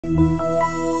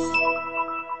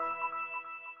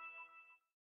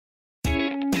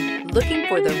Looking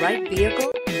for the right vehicle?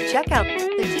 Check out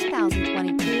the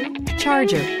 2022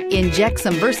 Charger. Inject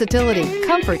some versatility,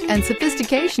 comfort, and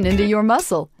sophistication into your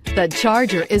muscle. The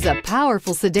Charger is a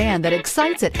powerful sedan that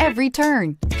excites at every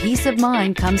turn. Peace of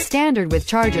mind comes standard with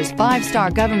Charger's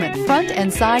 5-star government front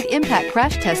and side impact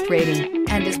crash test rating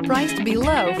and is priced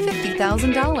below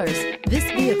 $50,000. This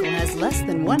vehicle has less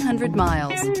than 100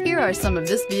 miles. Here are some of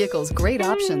this vehicle's great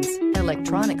options: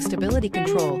 electronic stability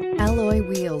control, alloy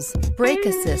wheels, brake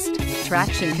assist,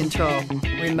 traction control,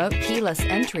 remote keyless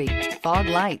entry, fog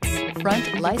lights,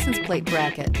 front license plate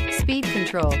bracket, speed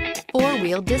control,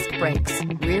 4-wheel disc brakes,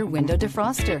 rear window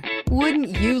defroster.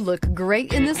 Wouldn't you look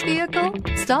great in this vehicle?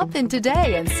 Stop in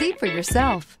today and see for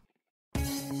yourself.